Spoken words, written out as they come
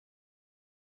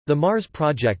The Mars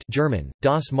Project German,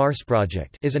 Das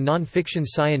Marsprojekt is a non-fiction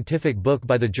scientific book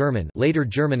by the German later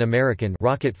German-American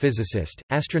rocket physicist,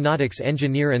 astronautics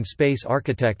engineer and space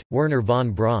architect, Wernher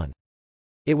von Braun.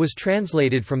 It was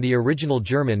translated from the original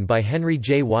German by Henry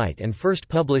J. White and first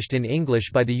published in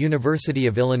English by the University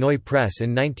of Illinois Press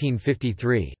in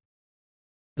 1953.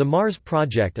 The Mars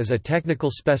Project is a technical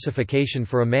specification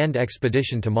for a manned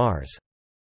expedition to Mars.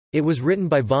 It was written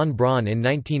by von Braun in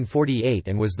 1948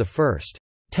 and was the first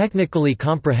technically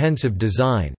comprehensive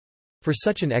design for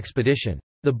such an expedition.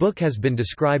 The book has been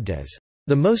described as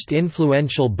the most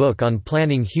influential book on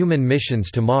planning human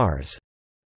missions to Mars.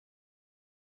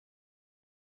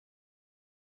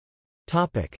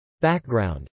 Topic: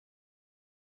 Background.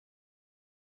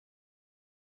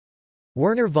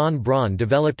 Wernher von Braun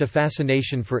developed a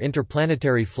fascination for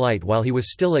interplanetary flight while he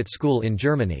was still at school in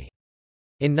Germany.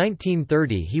 In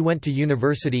 1930 he went to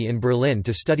university in Berlin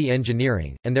to study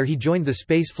engineering, and there he joined the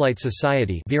Spaceflight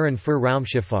Society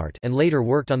and later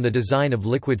worked on the design of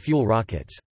liquid fuel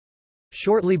rockets.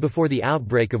 Shortly before the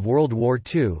outbreak of World War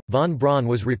II, von Braun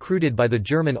was recruited by the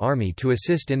German army to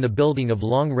assist in the building of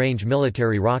long-range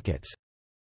military rockets.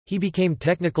 He became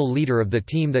technical leader of the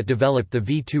team that developed the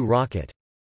V-2 rocket.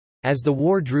 As the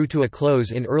war drew to a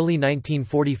close in early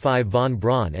 1945, von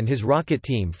Braun and his rocket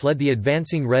team fled the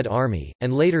advancing Red Army,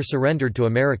 and later surrendered to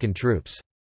American troops.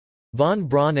 Von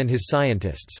Braun and his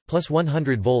scientists, plus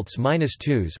 100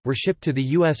 volts-2s, were shipped to the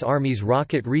U.S. Army's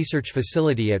Rocket Research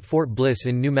Facility at Fort Bliss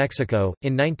in New Mexico.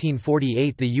 In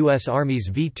 1948 the U.S.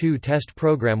 Army's V-2 test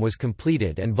program was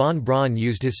completed and von Braun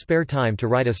used his spare time to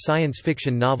write a science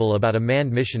fiction novel about a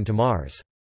manned mission to Mars.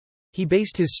 He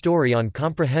based his story on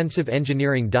comprehensive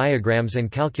engineering diagrams and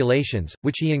calculations,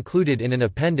 which he included in an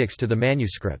appendix to the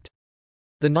manuscript.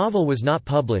 The novel was not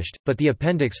published, but the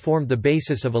appendix formed the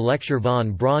basis of a lecture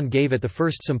von Braun gave at the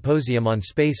first symposium on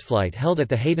spaceflight held at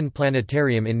the Hayden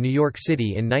Planetarium in New York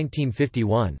City in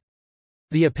 1951.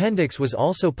 The appendix was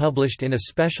also published in a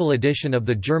special edition of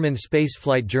the German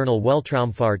spaceflight journal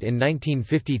Weltraumfahrt in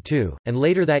 1952, and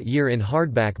later that year in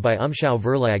hardback by Umschau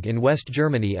Verlag in West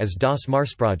Germany as Das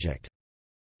Marsprojekt.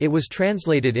 It was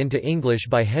translated into English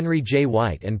by Henry J.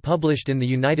 White and published in the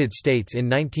United States in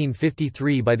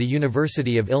 1953 by the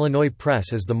University of Illinois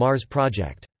Press as the Mars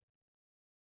Project.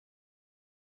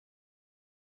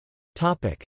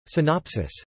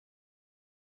 Synopsis.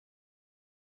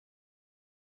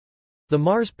 The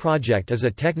Mars Project is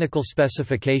a technical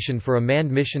specification for a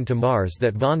manned mission to Mars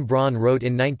that von Braun wrote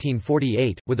in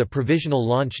 1948, with a provisional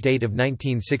launch date of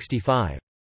 1965.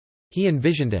 He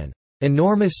envisioned an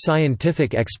enormous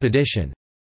scientific expedition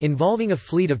involving a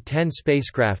fleet of 10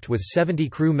 spacecraft with 70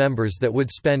 crew members that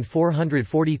would spend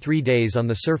 443 days on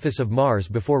the surface of Mars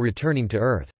before returning to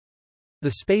Earth.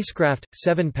 The spacecraft,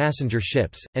 7 passenger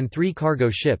ships, and 3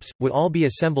 cargo ships, would all be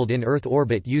assembled in Earth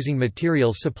orbit using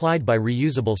materials supplied by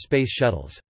reusable space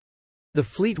shuttles. The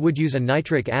fleet would use a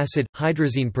nitric acid,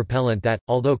 hydrazine propellant that,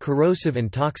 although corrosive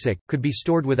and toxic, could be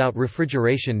stored without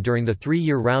refrigeration during the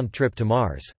 3-year round trip to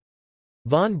Mars.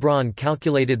 Von Braun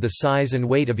calculated the size and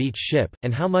weight of each ship,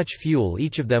 and how much fuel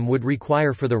each of them would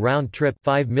require for the round trip,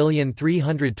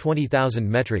 5,320,000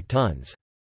 metric tons.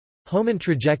 Hohmann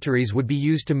trajectories would be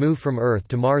used to move from Earth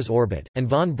to Mars orbit, and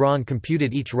von Braun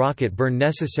computed each rocket burn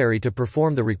necessary to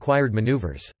perform the required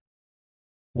maneuvers.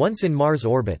 Once in Mars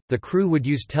orbit, the crew would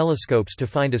use telescopes to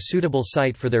find a suitable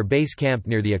site for their base camp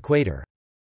near the equator.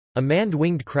 A manned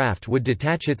winged craft would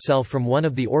detach itself from one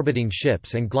of the orbiting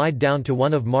ships and glide down to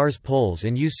one of Mars' poles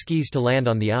and use skis to land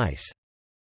on the ice.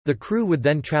 The crew would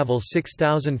then travel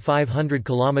 6,500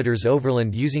 kilometers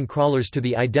overland using crawlers to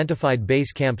the identified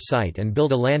base camp site and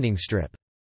build a landing strip.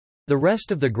 The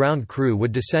rest of the ground crew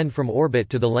would descend from orbit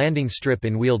to the landing strip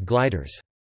in wheeled gliders.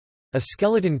 A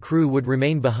skeleton crew would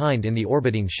remain behind in the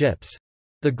orbiting ships.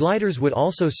 The gliders would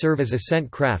also serve as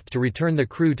ascent craft to return the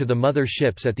crew to the mother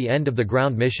ships at the end of the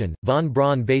ground mission. Von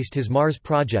Braun based his Mars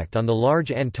project on the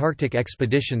large Antarctic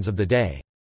expeditions of the day.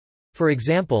 For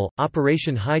example,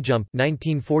 Operation Highjump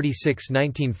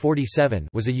 1946–1947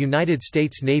 was a United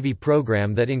States Navy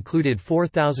program that included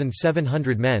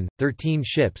 4,700 men, 13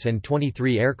 ships and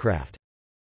 23 aircraft.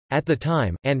 At the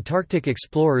time, Antarctic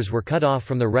explorers were cut off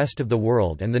from the rest of the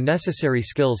world and the necessary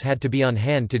skills had to be on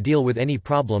hand to deal with any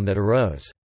problem that arose.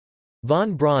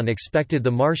 Von Braun expected the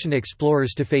Martian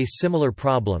explorers to face similar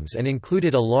problems and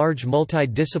included a large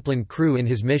multi-disciplined crew in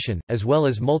his mission, as well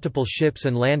as multiple ships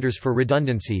and landers for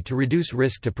redundancy to reduce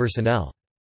risk to personnel.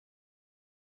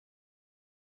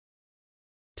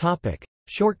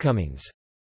 Shortcomings.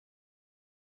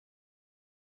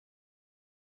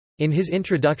 In his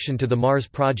introduction to the Mars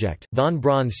Project, von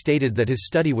Braun stated that his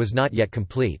study was not yet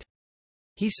complete.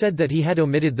 He said that he had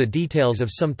omitted the details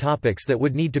of some topics that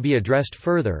would need to be addressed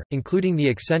further, including the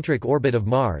eccentric orbit of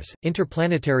Mars,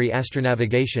 interplanetary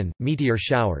astronavigation, meteor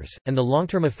showers, and the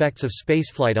long-term effects of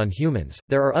spaceflight on humans.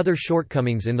 There are other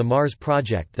shortcomings in the Mars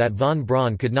project that von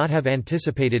Braun could not have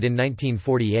anticipated in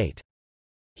 1948.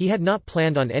 He had not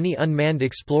planned on any unmanned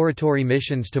exploratory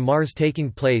missions to Mars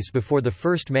taking place before the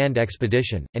first manned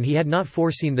expedition, and he had not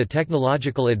foreseen the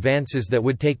technological advances that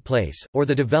would take place, or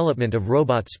the development of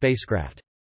robot spacecraft.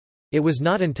 It was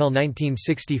not until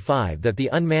 1965 that the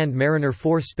unmanned Mariner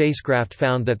 4 spacecraft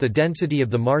found that the density of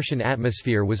the Martian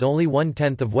atmosphere was only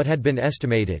one-tenth of what had been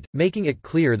estimated, making it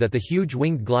clear that the huge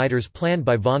winged gliders planned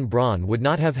by von Braun would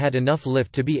not have had enough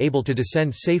lift to be able to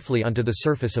descend safely onto the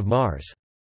surface of Mars.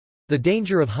 The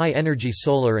danger of high-energy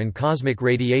solar and cosmic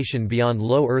radiation beyond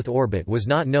low Earth orbit was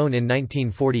not known in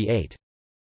 1948.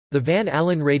 The Van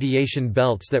Allen radiation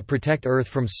belts that protect Earth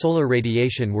from solar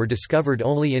radiation were discovered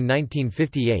only in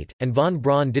 1958, and von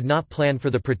Braun did not plan for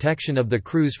the protection of the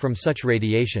crews from such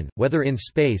radiation, whether in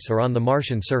space or on the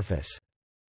Martian surface.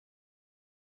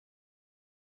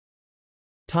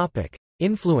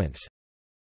 Influence.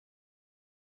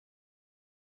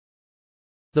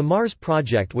 The Mars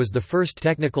project was the first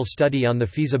technical study on the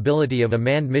feasibility of a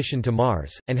manned mission to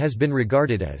Mars, and has been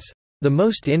regarded as the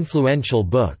most influential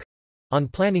book on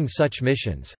planning such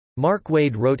missions. Mark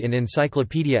Wade wrote in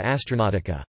Encyclopedia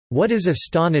Astronautica, "What is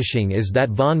astonishing is that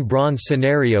von Braun's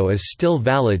scenario is still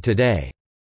valid today."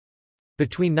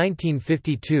 Between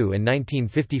 1952 and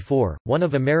 1954, one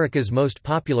of America's most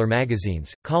popular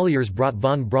magazines, Collier's, brought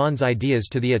von Braun's ideas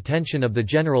to the attention of the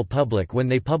general public when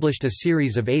they published a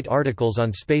series of 8 articles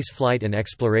on space flight and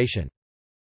exploration.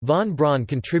 Von Braun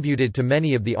contributed to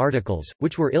many of the articles,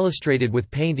 which were illustrated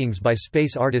with paintings by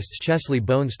space artists Chesley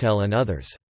Bonestell and others.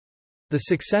 The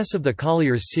success of the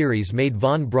Collier's series made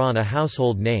von Braun a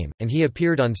household name, and he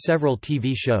appeared on several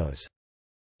TV shows.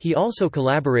 He also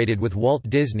collaborated with Walt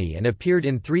Disney and appeared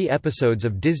in 3 episodes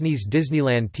of Disney's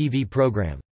Disneyland TV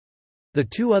program. The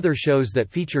 2 other shows that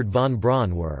featured von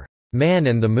Braun were Man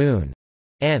and the Moon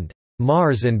and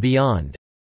Mars and Beyond.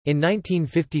 In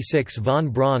 1956, von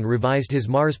Braun revised his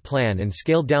Mars plan and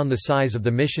scaled down the size of the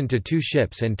mission to 2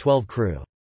 ships and 12 crew.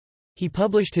 He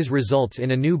published his results in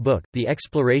a new book, The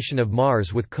Exploration of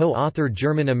Mars, with co-author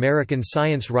German-American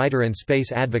science writer and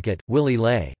space advocate, Willy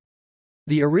Ley.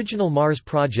 The original Mars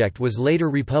project was later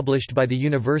republished by the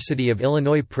University of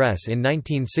Illinois Press in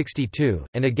 1962,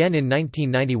 and again in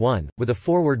 1991, with a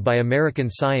foreword by American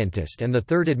scientist and the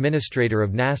third administrator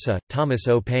of NASA, Thomas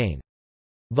O. Paine.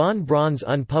 Von Braun's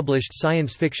unpublished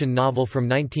science fiction novel from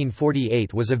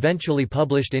 1948 was eventually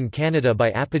published in Canada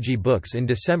by Apogee Books in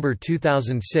December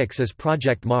 2006 as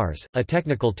Project Mars, a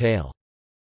technical tale.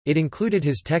 It included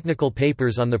his technical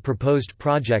papers on the proposed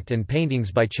project and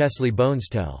paintings by Chesley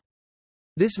Bonestell.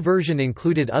 This version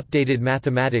included updated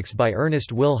mathematics by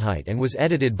Ernest Wilhite and was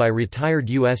edited by retired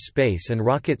U.S. Space and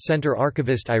Rocket Center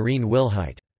archivist Irene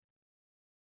Wilhite.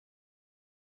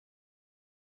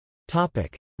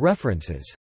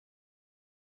 References.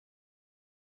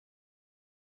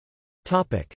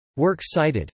 Works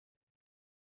cited.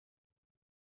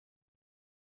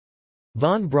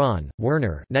 Von Braun,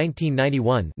 Werner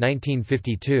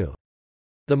 1991–1952.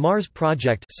 The Mars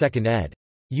Project 2nd ed.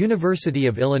 University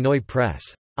of Illinois Press.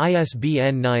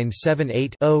 ISBN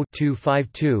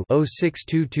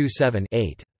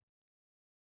 978-0-252-06227-8.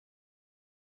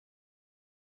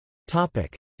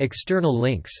 External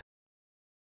links.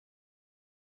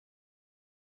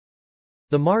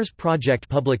 The Mars Project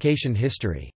publication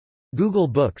history. Google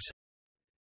Books.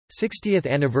 60th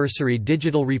anniversary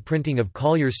digital reprinting of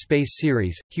Collier's Space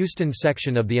Series, Houston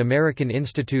section of the American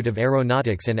Institute of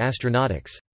Aeronautics and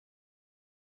Astronautics.